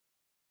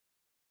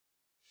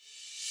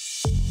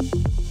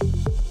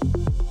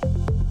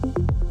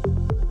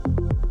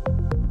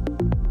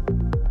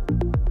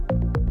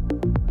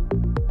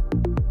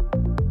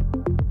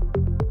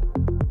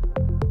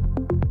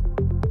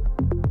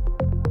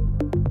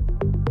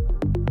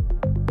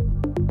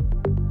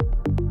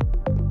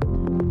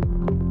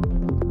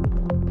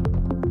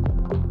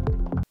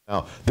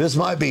Now, this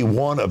might be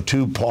one of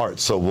two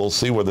parts, so we'll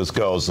see where this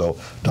goes. So,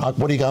 Doc,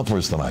 what do you got for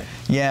us tonight?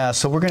 Yeah,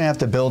 so we're going to have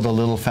to build a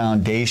little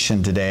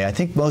foundation today. I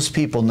think most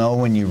people know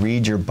when you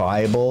read your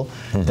Bible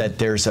that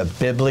there's a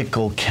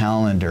biblical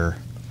calendar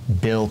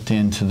built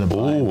into the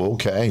Bible. Oh,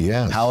 okay,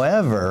 yes.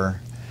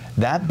 However,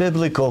 that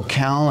biblical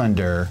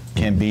calendar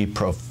can be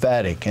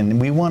prophetic, and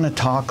we want to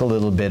talk a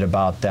little bit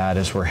about that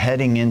as we're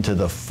heading into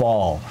the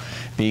fall,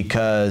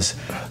 because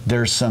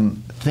there's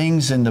some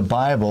things in the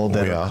Bible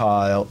that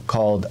are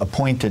called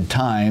appointed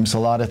times. A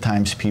lot of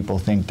times people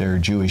think they're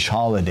Jewish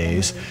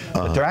holidays,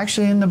 but they're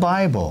actually in the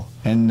Bible,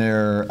 and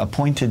they're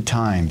appointed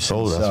times.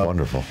 Oh, that's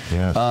wonderful.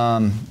 Yes.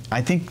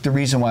 I think the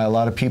reason why a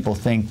lot of people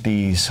think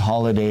these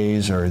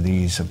holidays or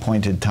these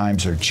appointed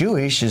times are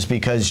Jewish is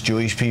because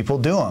Jewish people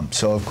do them.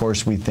 So, of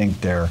course, we think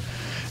they're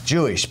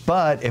Jewish.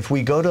 But if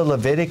we go to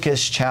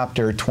Leviticus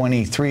chapter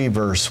 23,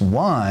 verse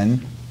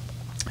 1,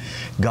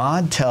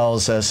 God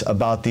tells us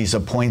about these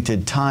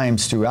appointed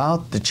times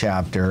throughout the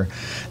chapter,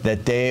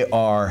 that they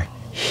are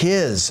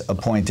His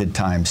appointed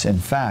times. In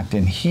fact,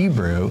 in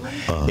Hebrew,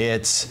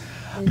 it's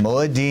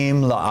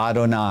Moedim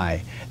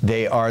la'Adonai.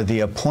 They are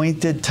the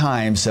appointed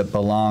times that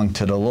belong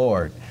to the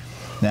Lord.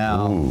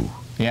 Now,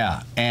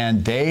 yeah,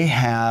 and they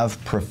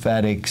have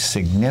prophetic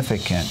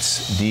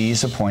significance,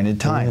 these appointed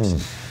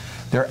times.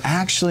 They're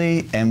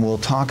actually, and we'll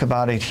talk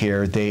about it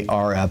here, they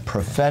are a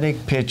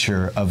prophetic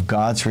picture of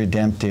God's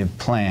redemptive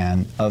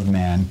plan of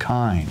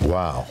mankind.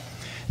 Wow.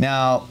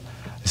 Now,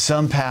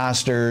 some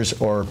pastors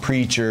or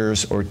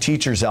preachers or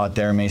teachers out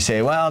there may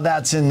say, well,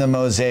 that's in the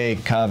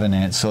Mosaic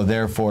covenant, so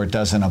therefore it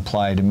doesn't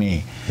apply to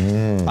me.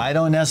 I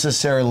don't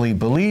necessarily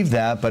believe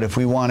that, but if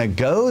we want to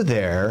go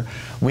there,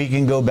 we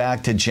can go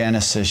back to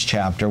Genesis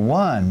chapter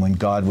 1, when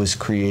God was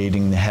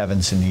creating the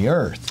heavens and the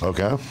earth.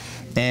 Okay.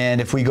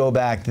 And if we go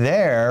back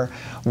there,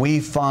 we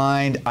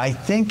find, I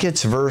think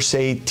it's verse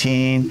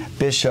 18.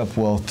 Bishop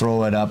will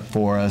throw it up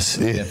for us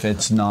if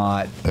it's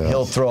not.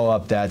 He'll throw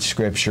up that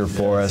scripture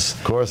for us.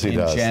 Of course he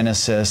does. In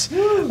Genesis.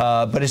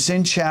 But it's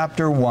in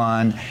chapter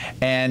 1.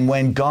 And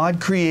when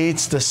God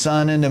creates the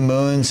sun and the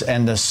moons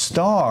and the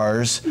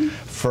stars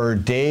for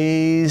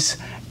days,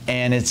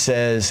 and it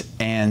says,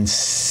 and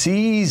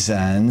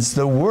seasons,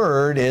 the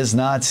word is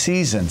not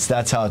seasons.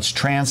 That's how it's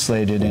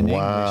translated in English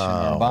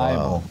in your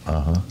Bible.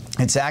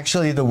 It's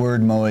actually the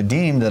word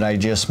Moedim that I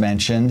just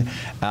mentioned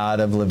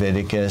out of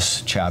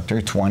Leviticus chapter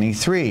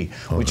 23,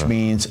 which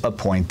means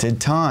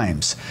appointed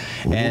times.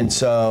 And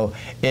so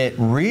it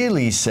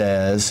really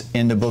says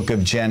in the book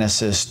of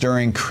Genesis,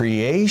 during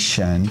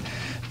creation,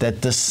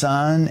 that the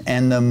sun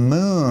and the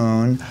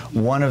moon,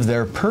 one of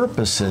their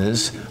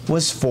purposes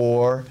was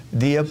for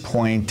the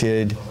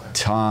appointed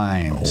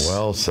times.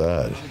 Well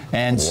said.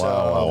 And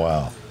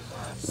so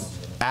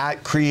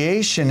at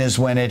creation is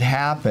when it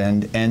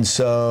happened, and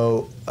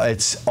so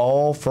it's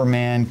all for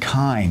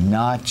mankind,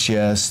 not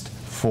just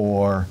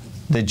for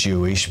the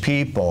Jewish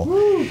people.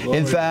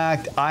 In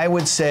fact, I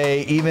would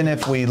say, even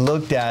if we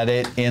looked at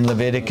it in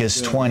Leviticus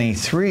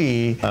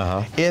 23,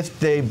 if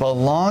they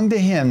belong to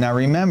Him, now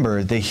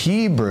remember, the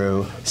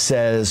Hebrew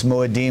says,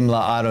 Moedim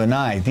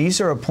la'Adonai. These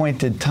are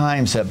appointed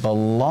times that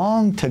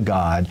belong to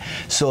God.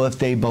 So if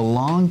they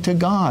belong to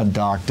God,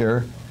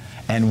 Doctor,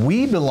 and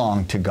we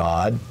belong to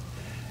God,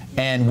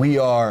 and we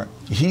are,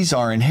 He's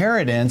our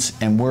inheritance,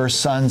 and we're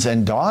sons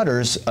and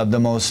daughters of the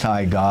Most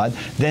High God,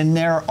 then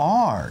they're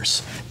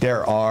ours.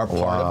 They're part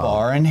of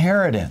our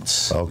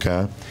inheritance.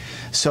 Okay.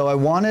 So I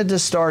wanted to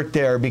start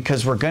there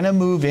because we're going to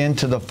move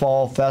into the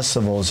fall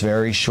festivals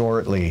very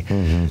shortly.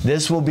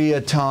 This will be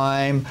a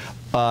time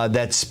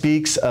that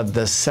speaks of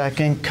the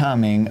second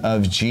coming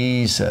of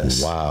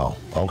Jesus. Wow.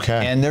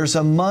 Okay. And there's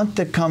a month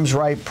that comes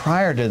right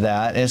prior to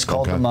that. It's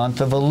called the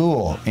month of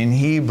Elul in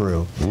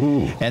Hebrew.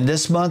 And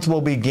this month will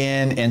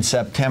begin in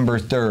September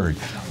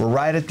 3rd. We're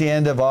right at the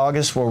end of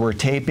August where we're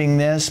taping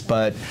this,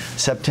 but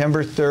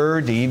September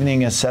 3rd, the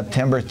evening of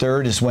September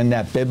 3rd, is when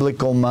that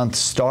biblical month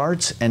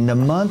starts. And the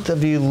month of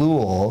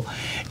Elul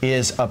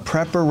is a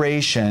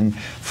preparation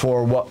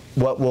for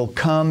what will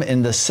come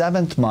in the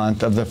 7th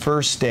month of the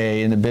first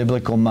day in the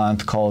biblical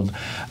month called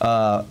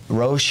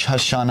Rosh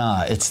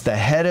Hashanah. It's the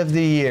head of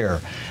the year.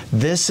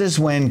 This is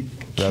when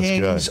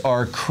kings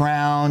are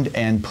crowned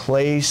and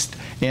placed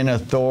in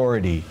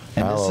authority.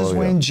 And this is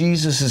when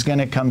Jesus is going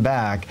to come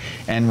back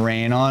and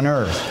reign on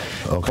earth.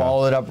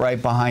 Followed up right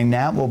behind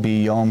that will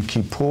be Yom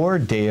Kippur,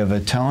 Day of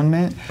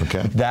Atonement.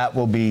 That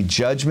will be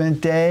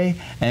Judgment Day.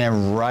 And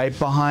then right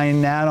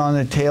behind that, on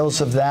the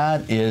tails of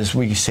that, is,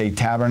 we say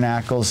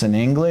Tabernacles in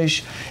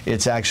English.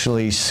 It's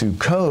actually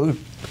Sukkot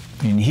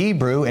in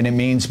Hebrew, and it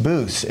means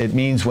booths. It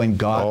means when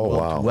God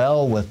will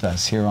dwell with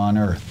us here on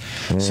earth.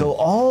 So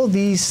all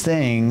these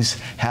things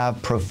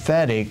have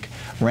prophetic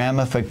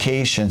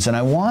ramifications. And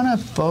I want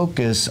to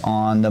focus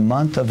on the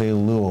month of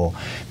Elul,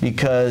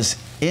 because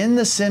in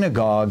the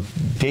synagogue,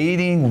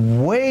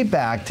 dating way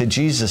back to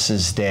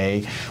Jesus'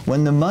 day,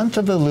 when the month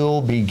of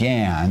Elul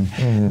began,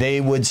 they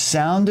would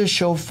sound the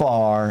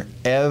shofar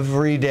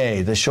every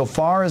day. The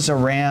shofar is a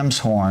ram's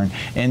horn,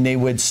 and they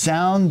would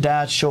sound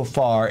that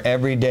shofar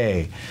every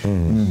day.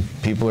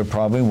 People are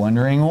probably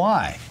wondering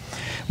why.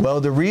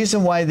 Well, the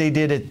reason why they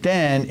did it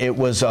then, it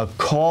was a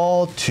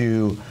call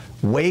to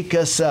wake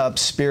us up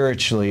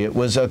spiritually. It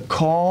was a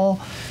call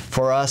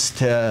for us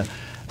to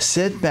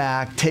sit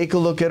back, take a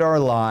look at our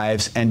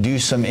lives, and do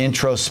some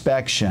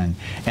introspection.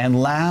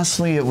 And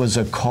lastly, it was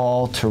a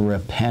call to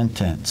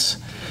repentance.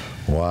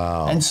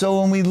 Wow. And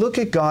so when we look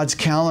at God's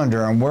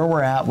calendar and where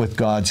we're at with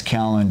God's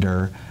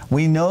calendar,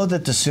 we know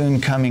that the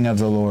soon coming of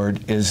the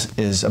Lord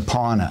is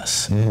upon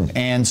us.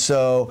 And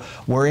so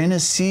we're in a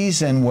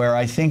season where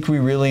I think we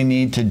really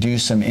need to do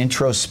some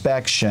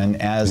introspection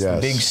as the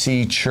Big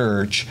C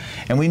Church,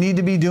 and we need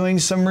to be doing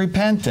some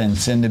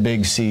repentance in the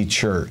Big C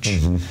Church.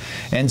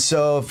 And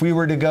so if we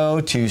were to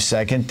go to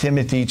 2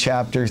 Timothy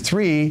chapter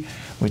 3,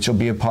 which will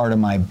be a part of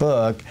my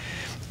book,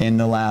 in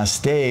the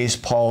last days,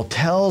 Paul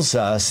tells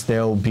us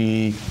there will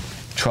be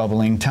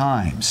troubling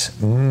times.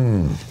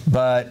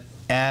 But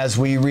as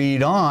we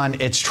read on,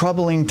 it's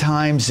troubling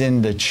times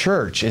in the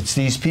church. It's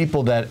these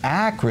people that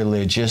act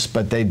religious,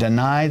 but they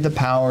deny the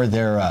power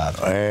thereof.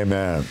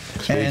 Amen.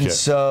 And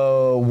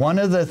so one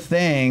of the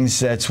things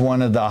that's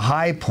one of the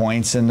high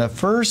points, and the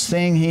first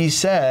thing he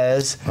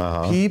says,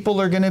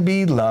 people are going to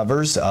be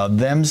lovers of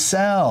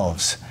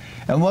themselves.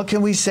 And what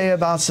can we say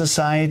about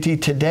society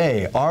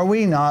today? Are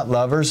we not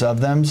lovers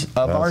of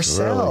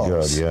ourselves?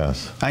 Really good,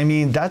 yes. I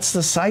mean, that's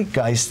the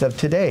zeitgeist of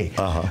today.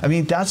 I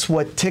mean, that's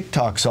what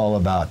TikTok's all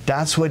about.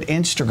 That's what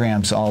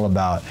Instagram's all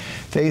about.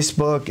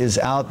 Facebook is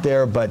out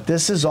there, but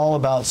this is all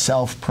about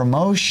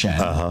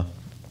self-promotion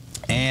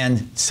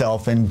and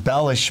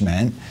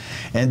self-embellishment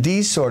and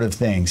these sort of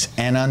things.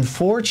 And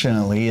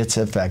unfortunately, it's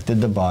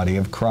affected the body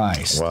of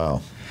Christ.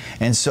 Wow.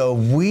 And so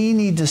we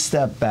need to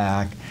step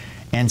back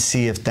and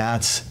see if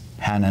that's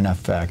had an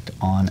effect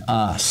on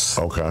us.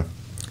 Okay.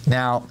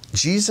 Now,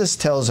 Jesus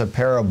tells a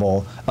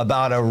parable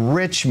about a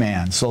rich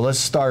man. So let's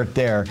start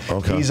there.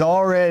 Okay. He's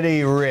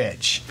already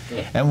rich.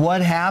 And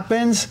what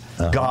happens?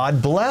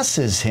 God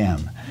blesses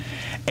him.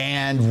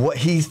 And what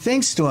he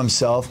thinks to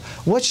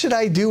himself, what should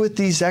I do with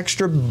these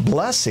extra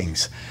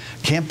blessings?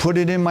 Can't put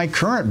it in my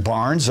current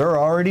barns. They're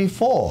already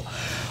full.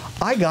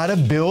 I got to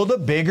build a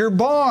bigger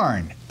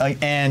barn.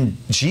 And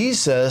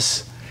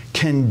Jesus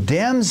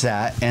condemns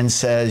that and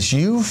says,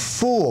 you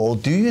fool,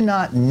 do you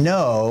not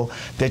know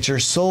that your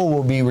soul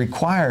will be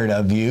required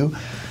of you,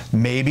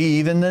 maybe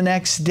even the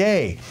next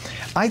day?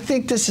 I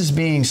think this is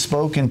being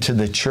spoken to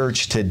the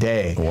church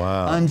today.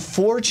 Wow.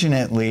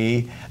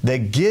 Unfortunately, the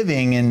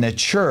giving in the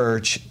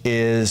church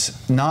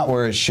is not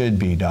where it should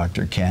be,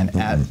 Dr. Ken,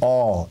 at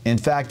all. In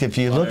fact, if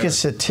you look at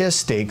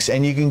statistics,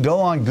 and you can go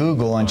on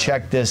Google and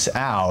check this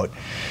out,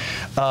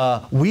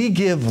 we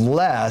give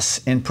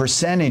less in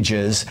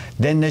percentages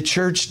than the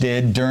church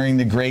did during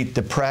the Great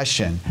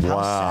Depression.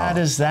 How sad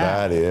is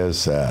that? That is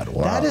sad.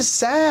 Wow. That is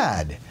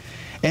sad.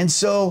 And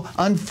so,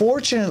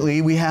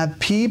 unfortunately, we have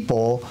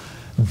people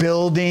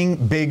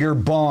building bigger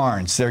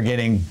barns. They're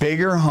getting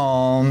bigger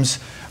homes,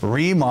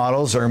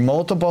 remodels, or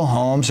multiple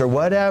homes, or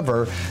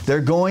whatever. They're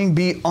going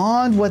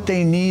beyond what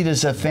they need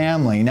as a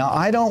family. Now,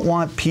 I don't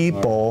want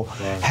people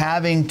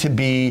having to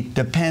be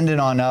dependent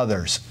on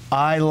others.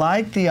 I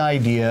like the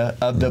idea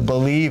of the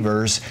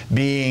believers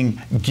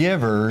being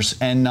givers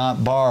and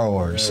not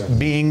borrowers,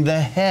 being the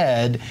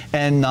head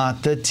and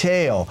not the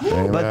tail.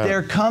 Amen. But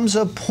there comes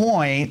a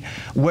point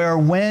where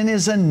when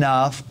is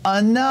enough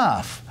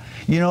enough?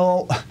 You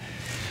know,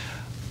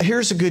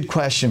 here's a good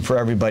question for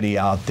everybody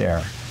out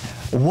there.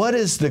 What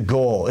is the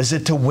goal? Is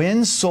it to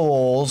win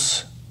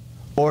souls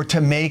or to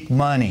make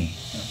money?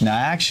 Now,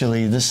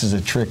 actually, this is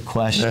a trick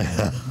question.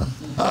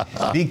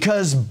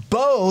 Because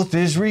both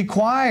is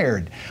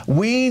required.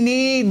 We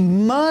need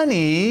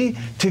money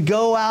to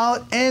go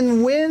out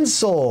and win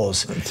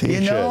souls.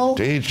 Teach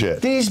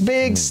it. These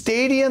big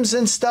stadiums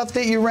and stuff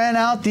that you rent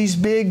out, these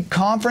big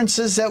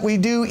conferences that we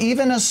do,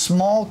 even a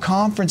small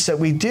conference that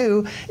we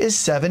do is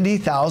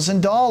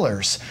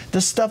 $70,000.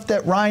 The stuff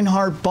that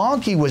Reinhard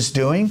Bonnke was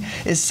doing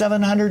is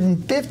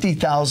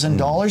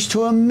 $750,000 to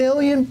 $1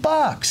 million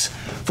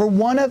for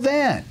one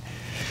event.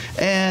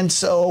 And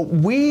so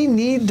we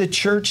need the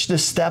church to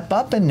step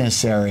up in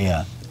this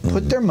area.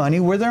 Put their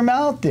money where their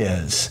mouth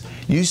is.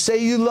 You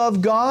say you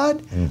love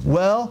God?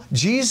 Well,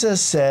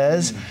 Jesus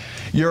says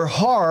your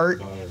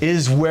heart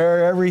is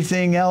where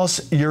everything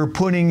else you're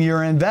putting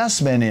your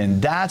investment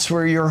in. That's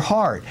where your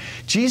heart.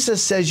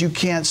 Jesus says you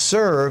can't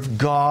serve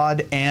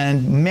God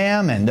and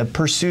mammon, the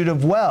pursuit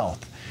of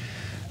wealth.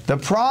 The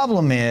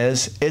problem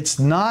is, it's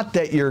not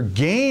that you're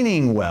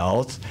gaining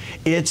wealth,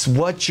 it's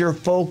what your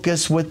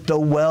focus with the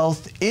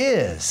wealth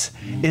is.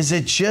 Is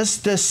it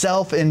just to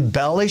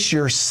self-embellish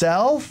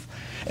yourself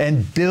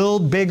and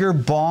build bigger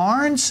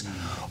barns?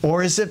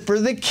 Or is it for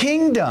the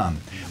kingdom?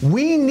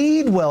 We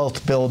need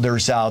wealth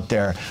builders out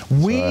there.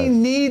 We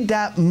need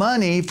that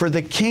money for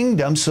the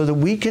kingdom so that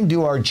we can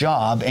do our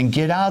job and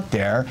get out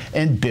there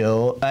and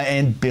build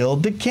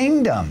the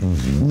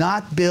kingdom,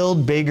 not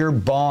build bigger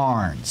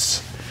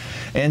barns.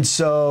 And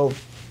so,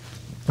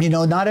 you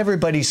know, not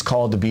everybody's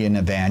called to be an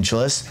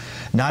evangelist.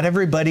 Not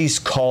everybody's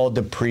called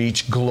to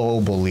preach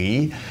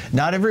globally.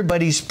 Not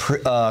everybody's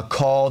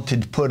called to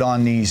put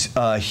on these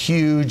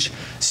huge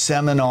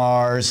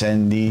seminars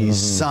and these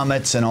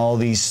summits and all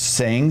these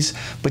things.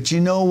 But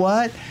you know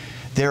what?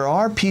 There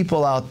are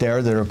people out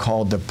there that are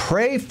called to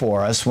pray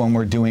for us when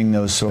we're doing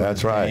those sort of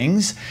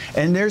things.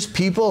 And there's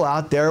people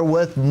out there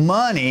with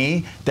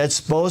money that's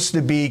supposed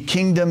to be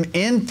kingdom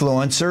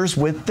influencers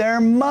with their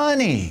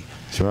money.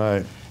 That's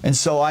right. And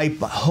so I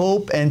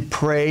hope and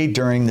pray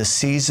during the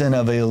season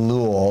of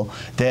Elul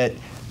that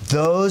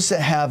those that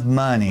have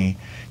money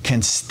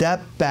can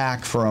step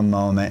back for a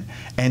moment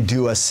and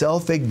do a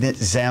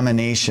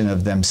self-examination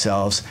of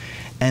themselves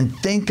and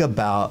think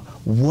about,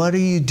 what are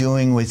you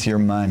doing with your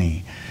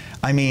money?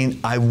 I mean,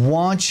 I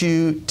want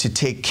you to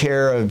take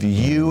care of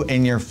you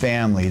and your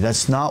family.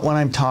 That's not what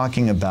I'm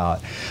talking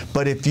about.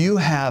 But if you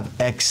have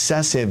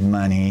excessive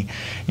money,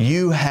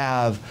 you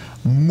have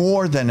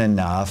more than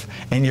enough,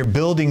 and you're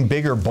building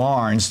bigger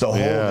barns to hold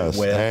it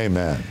with.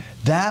 Amen.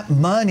 That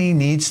money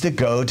needs to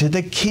go to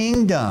the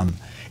kingdom.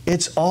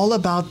 It's all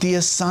about the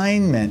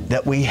assignment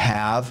that we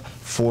have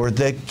for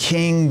the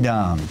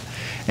kingdom.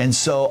 And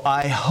so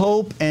I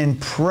hope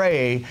and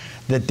pray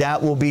that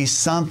that will be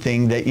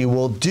something that you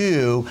will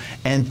do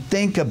and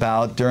think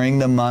about during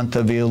the month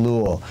of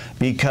Elul,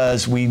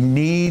 because we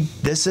need,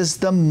 this is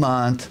the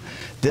month,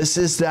 this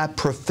is that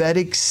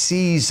prophetic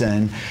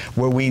season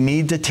where we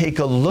need to take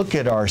a look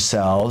at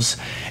ourselves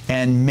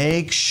and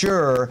make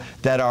sure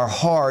that our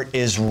heart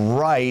is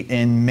right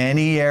in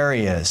many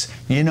areas.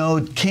 You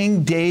know,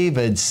 King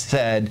David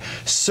said,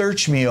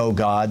 "Search me, O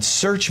God,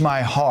 search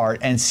my heart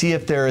and see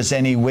if there is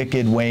any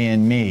wicked way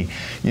in me."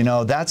 You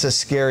know, that's a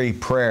scary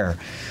prayer.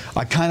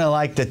 I kind of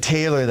like to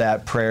tailor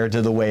that prayer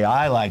to the way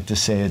I like to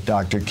say it,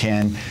 Dr.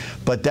 Ken.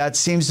 But that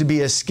seems to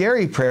be a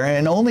scary prayer,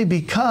 and only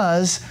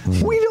because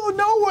we don't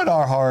know what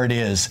our heart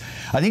is.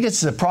 I think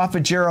it's the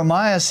prophet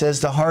Jeremiah says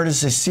the heart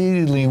is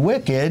exceedingly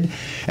wicked,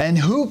 and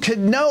who could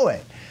know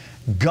it?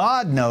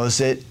 God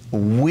knows it,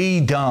 we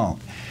don't.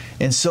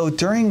 And so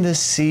during this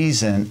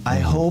season, I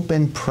hope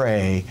and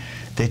pray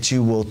that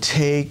you will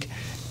take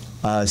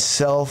a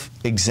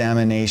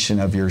self-examination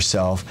of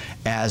yourself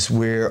as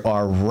we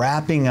are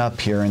wrapping up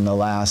here in the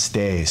last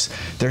days.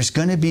 There's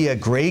going to be a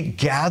great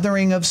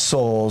gathering of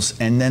souls,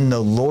 and then the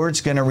Lord's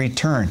going to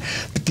return.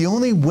 But the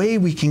only way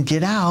we can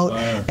get out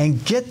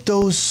and get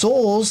those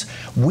souls,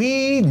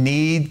 we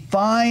need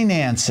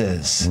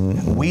finances.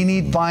 We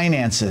need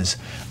finances.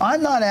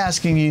 I'm not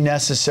asking you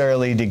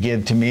necessarily to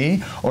give to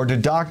me or to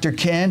Dr.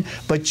 Ken,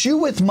 but you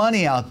with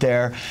money out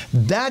there,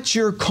 that's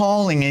your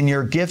calling and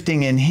your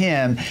gifting in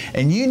Him,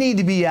 and you need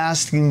to be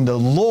asking the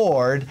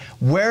Lord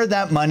where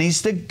that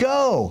money's to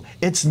go.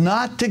 It's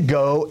not to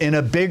go in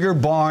a bigger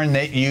barn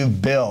that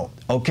you've built,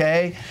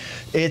 okay?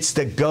 It's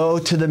to go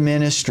to the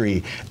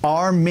ministry.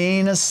 Our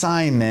main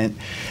assignment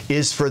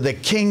is for the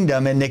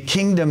kingdom, and the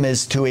kingdom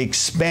is to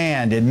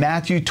expand. In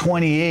Matthew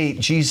 28,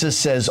 Jesus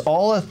says,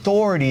 all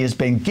authority has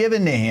been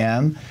given to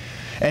Him,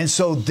 and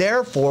so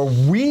therefore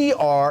we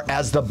are,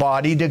 as the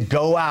body, to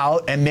go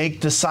out and make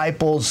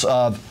disciples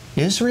of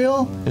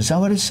Israel? Is that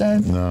what it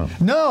said? No.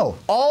 No,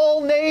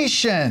 all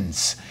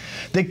nations.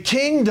 The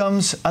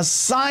kingdom's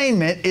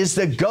assignment is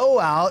to go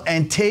out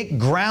and take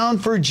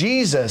ground for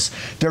Jesus,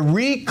 to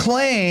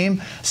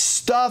reclaim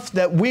stuff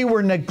that we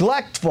were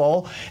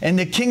neglectful, and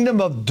the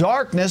kingdom of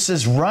darkness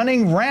is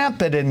running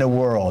rampant in the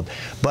world.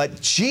 But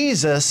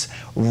Jesus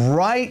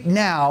right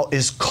now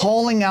is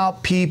calling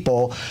out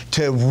people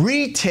to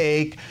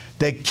retake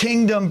the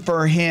kingdom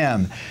for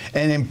Him,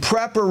 and in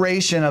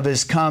preparation of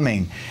His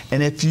coming.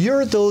 And if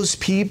you're those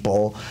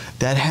people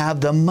that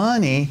have the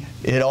money,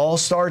 it all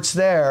starts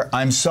there.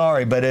 I'm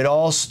sorry, but it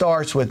all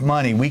starts with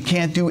money. We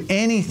can't do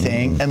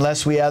anything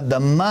unless we have the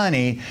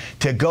money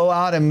to go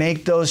out and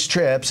make those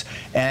trips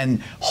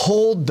and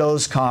hold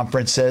those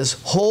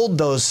conferences, hold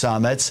those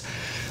summits,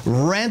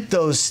 rent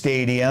those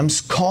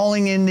stadiums,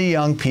 calling in the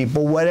young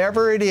people,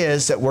 whatever it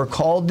is that we're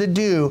called to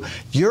do.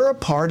 You're a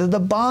part of the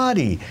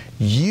body.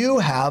 You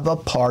have a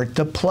part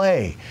to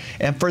play.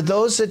 And for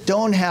those that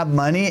don't have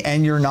money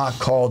and you're not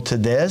called to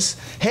this,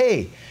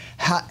 hey,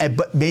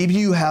 but maybe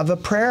you have a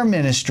prayer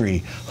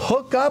ministry.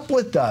 Hook up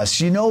with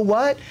us. You know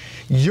what?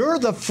 You're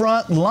the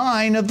front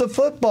line of the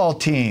football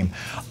team.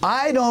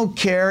 I don't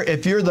care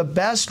if you're the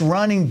best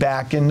running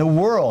back in the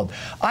world.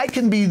 I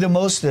can be the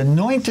most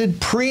anointed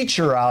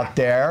preacher out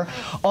there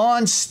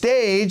on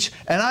stage,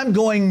 and I'm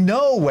going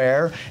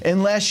nowhere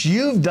unless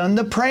you've done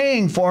the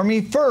praying for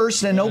me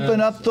first and open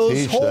up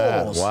those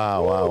holes.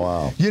 Wow, wow,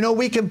 wow. You know,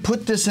 we can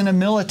put this in a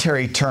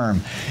military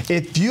term.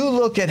 If you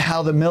look at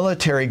how the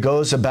military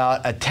goes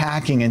about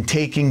attacking and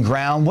taking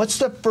ground, what's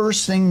the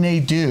first thing they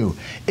do?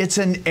 It's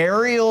an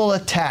aerial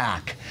attack.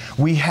 back.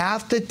 We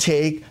have to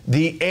take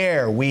the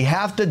air. We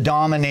have to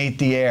dominate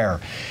the air.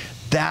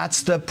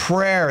 That's the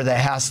prayer that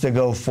has to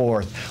go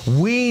forth.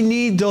 We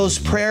need those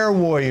prayer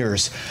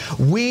warriors.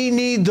 We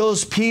need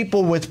those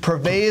people with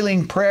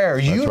prevailing prayer.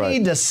 You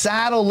need to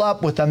saddle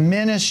up with a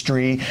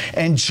ministry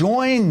and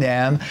join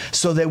them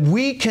so that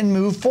we can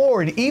move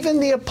forward. Even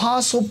the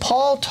Apostle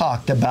Paul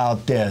talked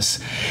about this.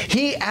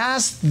 He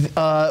asked,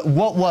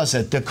 what was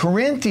it? The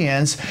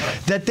Corinthians,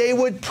 that they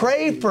would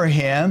pray for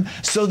him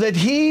so that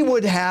he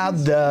would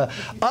have the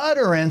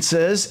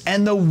utterances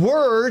and the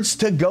words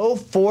to go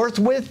forth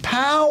with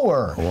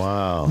power.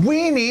 Wow.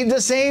 We need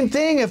the same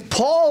thing. If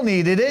Paul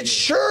needed it,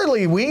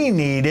 surely we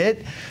need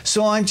it.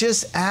 So I'm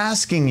just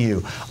asking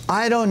you,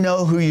 I don't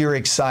know who you're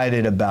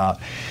excited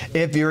about.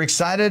 If you're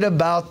excited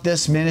about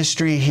this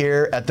ministry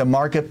here at the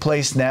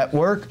Marketplace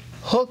Network,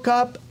 hook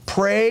up,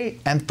 pray,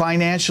 and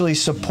financially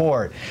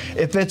support.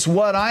 If it's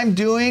what I'm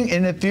doing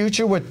in the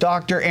future with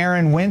Dr.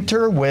 Aaron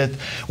Winter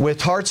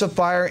with Hearts of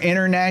Fire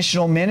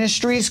International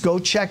Ministries, go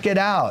check it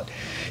out.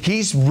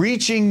 He's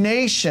reaching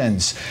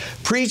nations,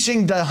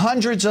 preaching to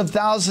hundreds of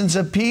thousands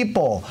of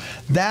people.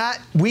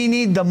 That we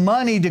need the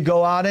money to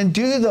go out and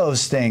do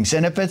those things.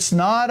 And if it's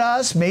not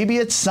us, maybe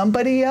it's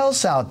somebody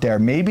else out there.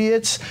 Maybe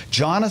it's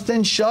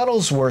Jonathan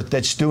Shuttlesworth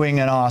that's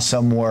doing an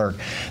awesome work.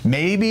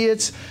 Maybe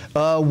it's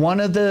one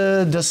of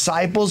the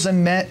disciples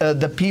and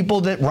the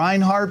people that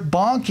Reinhard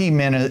Bonnke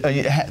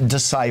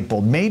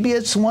discipled. Maybe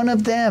it's one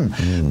of them.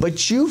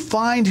 But you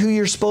find who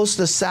you're supposed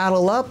to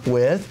saddle up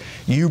with,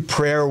 you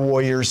prayer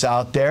warriors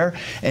out there,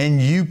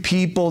 and you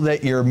people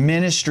that your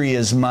ministry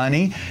is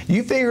money.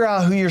 You figure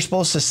out who you're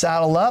supposed to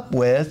saddle up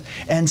with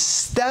and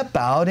step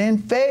out in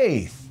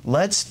faith.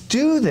 Let's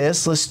do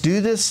this. Let's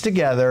do this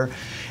together,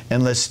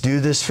 and let's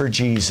do this for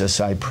Jesus,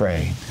 I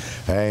pray.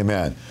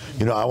 Amen.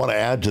 You know, I want to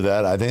add to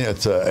that. I think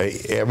it's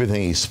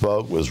everything he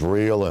spoke was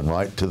real and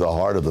right to the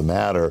heart of the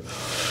matter.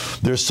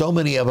 There's so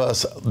many of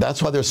us.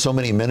 That's why there's so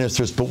many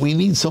ministers, but we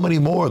need so many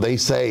more. They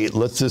say,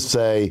 let's just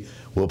say,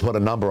 we'll put a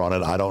number on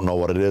it. I don't know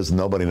what it is.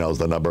 Nobody knows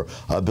the number.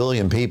 1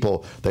 billion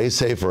people. They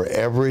say for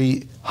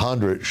every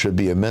 100 should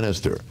be a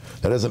minister.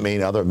 That doesn't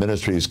mean other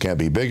ministries can't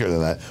be bigger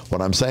than that.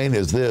 What I'm saying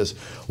is this.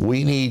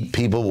 We need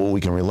people who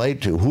we can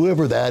relate to.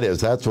 Whoever that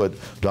is, that's what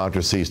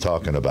Dr. C is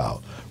talking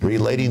about.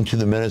 Relating to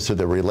the minister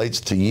that relates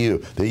to you,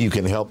 that you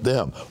can help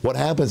them. What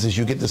happens is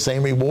you get the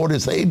same reward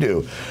as they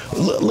do.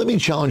 Let me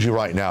challenge you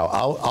right now.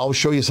 I'll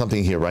show you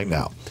something here right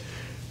now.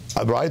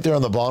 Right there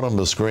on the bottom of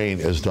the screen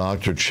is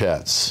Dr.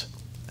 Chet's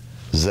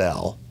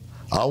Zelle.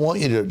 I want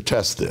you to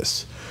test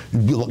this.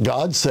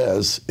 God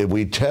says if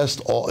we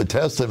test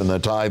them in the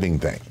tithing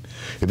thing.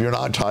 If you're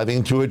not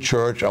tithing to a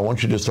church, I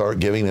want you to start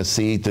giving a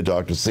seed to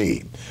Dr.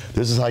 C.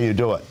 This is how you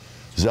do it.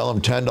 Zell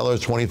him $10,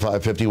 $25,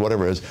 $50,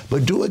 whatever it is,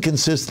 but do it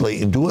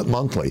consistently and do it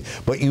monthly.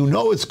 But you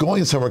know it's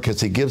going somewhere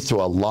because he gives to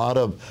a lot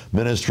of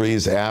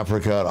ministries,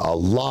 Africa, a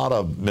lot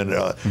of,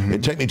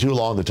 it'd take me too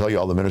long to tell you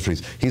all the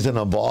ministries. He's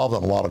involved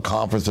in a lot of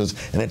conferences,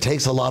 and it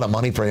takes a lot of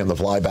money for him to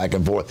fly back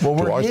and forth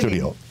to our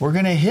studio. We're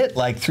going to hit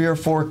like 3 or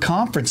 4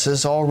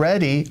 conferences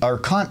already, or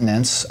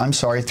continents, I'm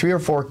sorry, 3 or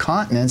 4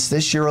 continents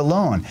this year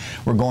alone.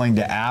 We're going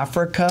to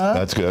Africa.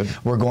 That's good.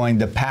 We're going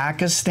to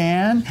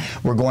Pakistan.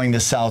 We're going to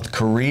South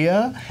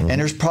Korea.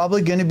 And there's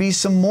probably going to be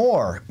some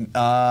more.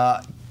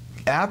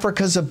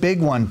 Africa's a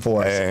big one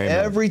for us. Amen.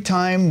 Every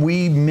time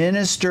we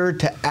minister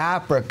to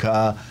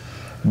Africa,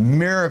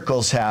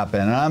 miracles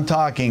happen. And I'm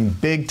talking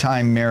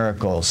big-time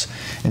miracles.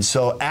 And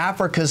so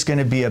Africa's going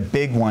to be a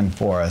big one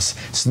for us.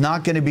 It's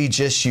not going to be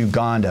just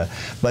Uganda.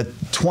 But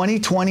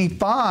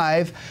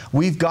 2025,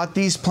 we've got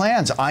these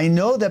plans. I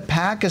know that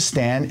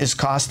Pakistan is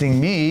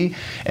costing me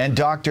and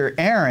Dr.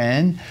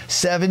 Aaron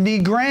 70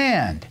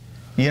 grand.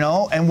 You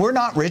know, and we're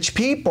not rich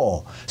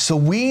people. So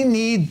we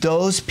need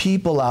those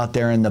people out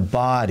there in the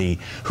body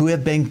who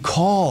have been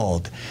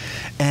called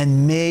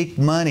and make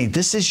money.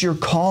 This is your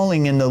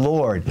calling in the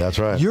Lord. That's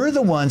right. You're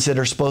the ones that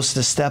are supposed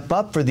to step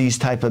up for these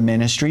type of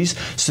ministries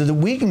so that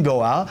we can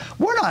go out.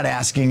 We're not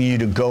asking you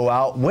to go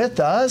out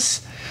with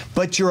us,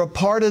 but you're a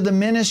part of the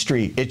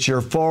ministry. It's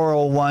your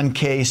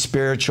 401k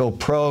spiritual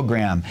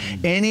program.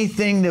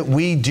 Anything that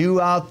we do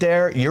out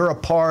there, you're a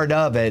part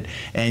of it,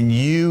 and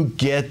you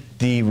get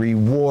the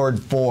reward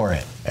for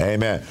it.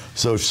 Amen.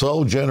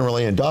 So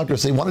generally, and Dr.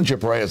 C, why don't you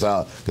pray us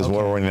out, because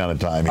we're running out of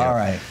time here. All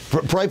right.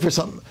 Pray for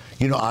something.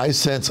 You know, I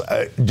sense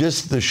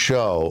just to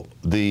show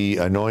the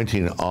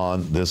anointing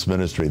on this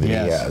ministry that he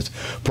has.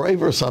 Pray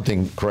for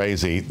something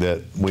crazy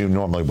that we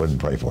normally wouldn't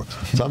pray for.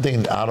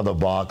 Something out of the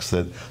box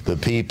that the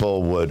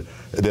people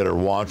that are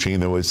watching,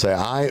 that would say,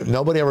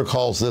 nobody ever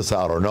calls this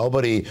out, or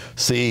nobody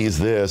sees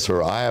this,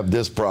 or I have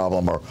this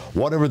problem, or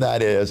whatever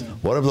that is,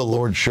 whatever the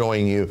Lord's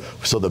showing you,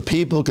 so the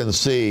people can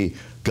see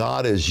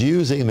God is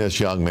using this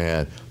young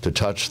man to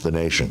touch the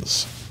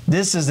nations.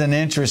 This is an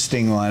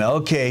interesting one.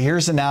 Okay,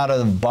 here's an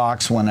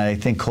out-of-the-box one I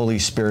think Holy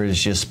Spirit has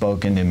just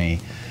spoken to me.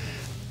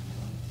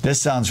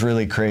 This sounds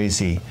really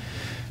crazy.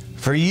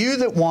 For you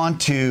that want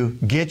to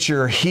get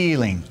your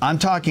healing, I'm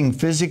talking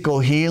physical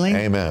healing.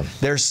 Amen.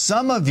 There's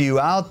some of you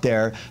out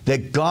there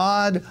that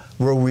God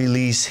will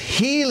release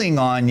healing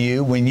on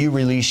you when you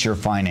release your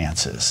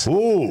finances.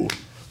 Ooh.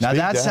 Now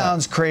that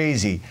sounds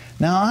crazy.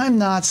 Now I'm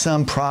not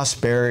some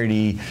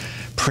prosperity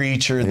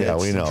preacher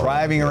that's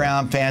driving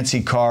around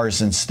fancy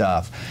cars and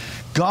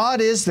stuff.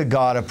 God is the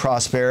God of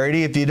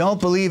prosperity. If you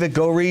don't believe it,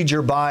 go read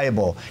your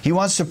Bible. He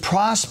wants to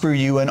prosper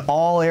you in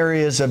all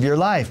areas of your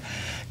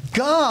life.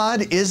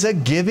 God is a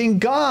giving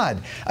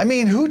God. I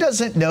mean, who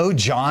doesn't know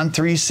John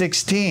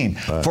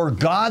 3:16? For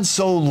God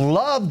so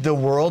loved the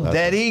world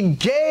that He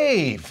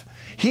gave.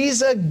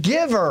 He's a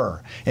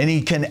giver, and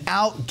He can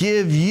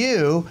outgive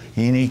you,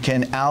 and He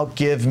can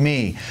outgive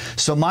me.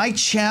 So my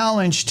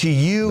challenge to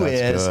you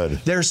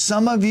is, there's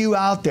some of you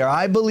out there,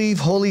 I believe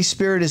Holy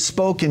Spirit has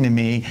spoken to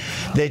me,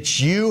 that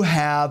you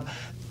have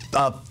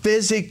a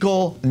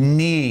physical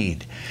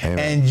need,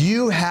 and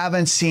you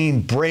haven't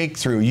seen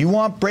breakthrough. You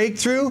want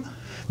breakthrough?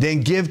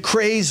 Then give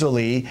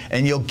crazily,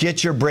 and you'll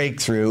get your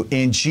breakthrough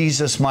in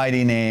Jesus'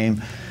 mighty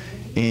name.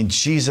 In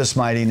Jesus'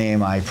 mighty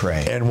name, I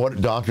pray. And what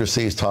Dr.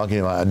 C is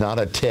talking about, not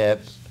a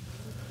tip,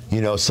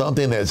 you know,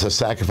 something that's a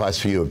sacrifice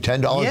for you.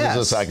 $10 is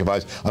a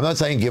sacrifice. I'm not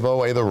saying give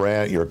away the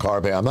rent, your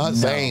car pay. I'm not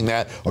saying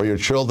that, or your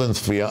children's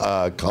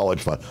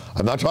college fund.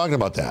 I'm not talking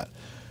about that.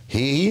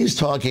 He's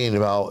talking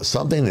about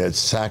something that's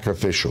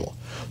sacrificial,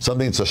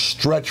 something that's a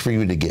stretch for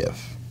you to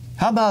give.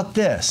 How about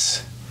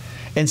this?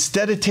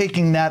 Instead of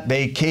taking that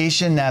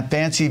vacation, that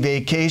fancy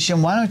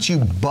vacation, why don't you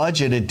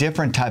budget a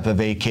different type of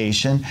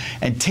vacation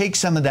and take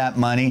some of that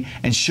money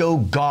and show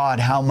God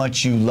how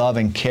much you love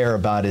and care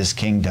about His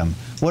kingdom?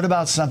 What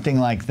about something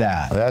like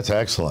that? That's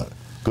excellent.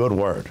 Good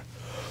word.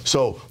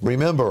 So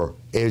remember,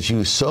 as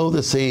you sow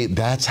the seed,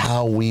 that's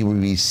how we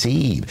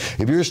receive.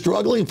 If you're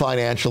struggling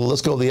financially,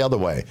 let's go the other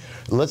way.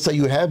 Let's say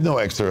you have no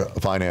extra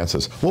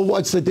finances. Well,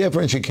 what's the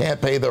difference? You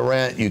can't pay the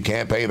rent, you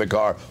can't pay the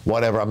car,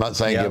 whatever. I'm not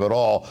saying give it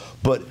all,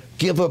 but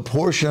give a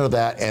portion of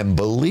that and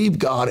believe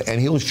God,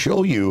 and He'll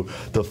show you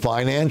the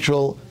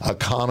financial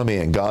economy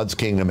in God's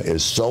kingdom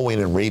is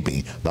sowing and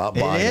reaping, not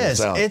buying and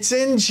selling. It's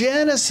in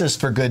Genesis,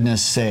 for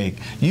goodness sake.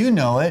 You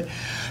know it,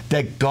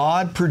 that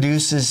God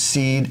produces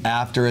seed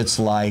after its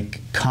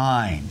like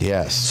kind.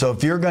 Yes. So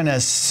if you're going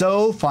to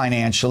sow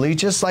financially,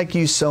 just like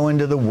you sow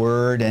into the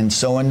Word and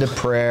sow into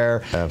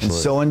prayer and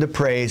sow into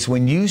praise,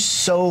 when you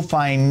sow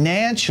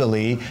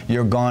financially,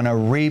 you're going to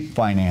reap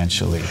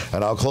financially.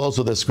 And I'll close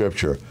with this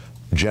scripture.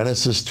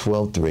 Genesis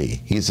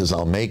 12:3. He says,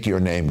 I'll make your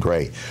name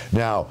great.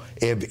 Now,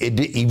 if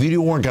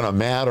you weren't going to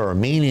matter or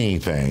mean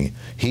anything,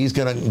 He's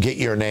going to get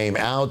your name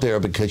out there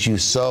because you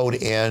sowed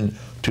in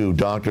to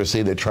Dr.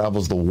 C that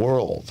travels the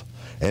world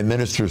and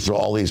ministers to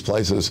all these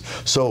places.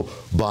 So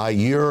by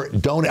your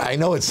I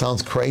know it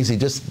sounds crazy,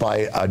 just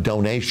by a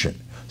donation,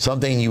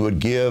 something you would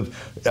give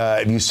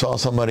if you saw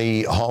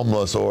somebody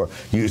homeless or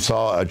you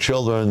saw a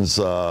children's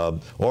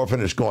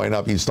orphanage going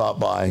up, you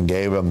stopped by and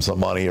gave them some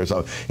money or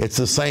something. It's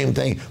the same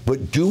thing,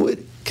 but do it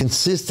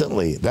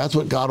consistently. That's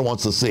what God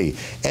wants to see.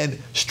 And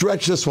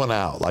stretch this one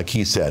out, like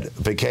he said,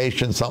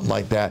 vacation, something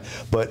like that.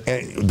 But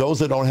those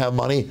that don't have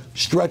money,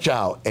 stretch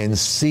out and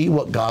see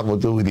what God will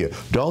do with you.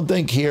 Don't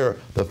think here,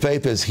 the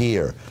faith is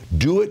here.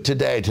 Do it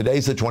today.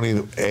 Today's the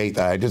 28th.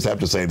 I just have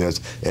to say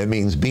this. It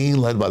means being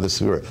led by the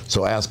Spirit.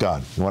 So ask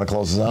God. You want to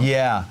close this up?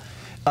 Yeah.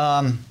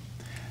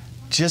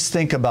 Just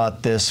think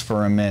about this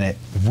for a minute.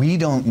 We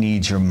don't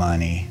need your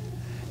money.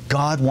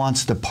 God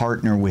wants to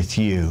partner with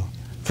you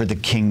for the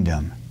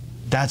kingdom.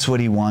 That's what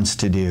He wants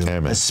to do.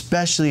 Amen.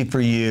 Especially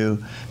for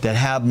you that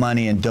have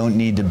money and don't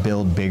need to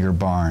build bigger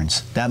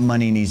barns. That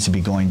money needs to be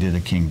going to the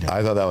kingdom.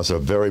 I thought that was a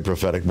very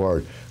prophetic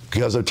word.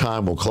 Because of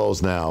time, we'll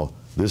close now.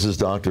 This is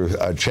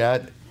Dr.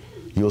 Chet.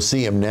 You'll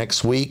see him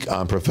next week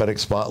on Prophetic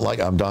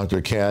Spotlight. I'm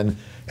Dr. Ken.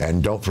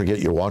 And don't forget,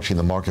 you're watching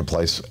the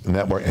Marketplace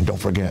Network. And don't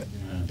forget,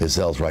 it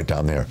sells right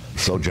down there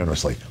so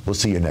generously. We'll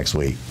see you next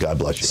week. God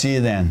bless you. See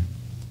you then.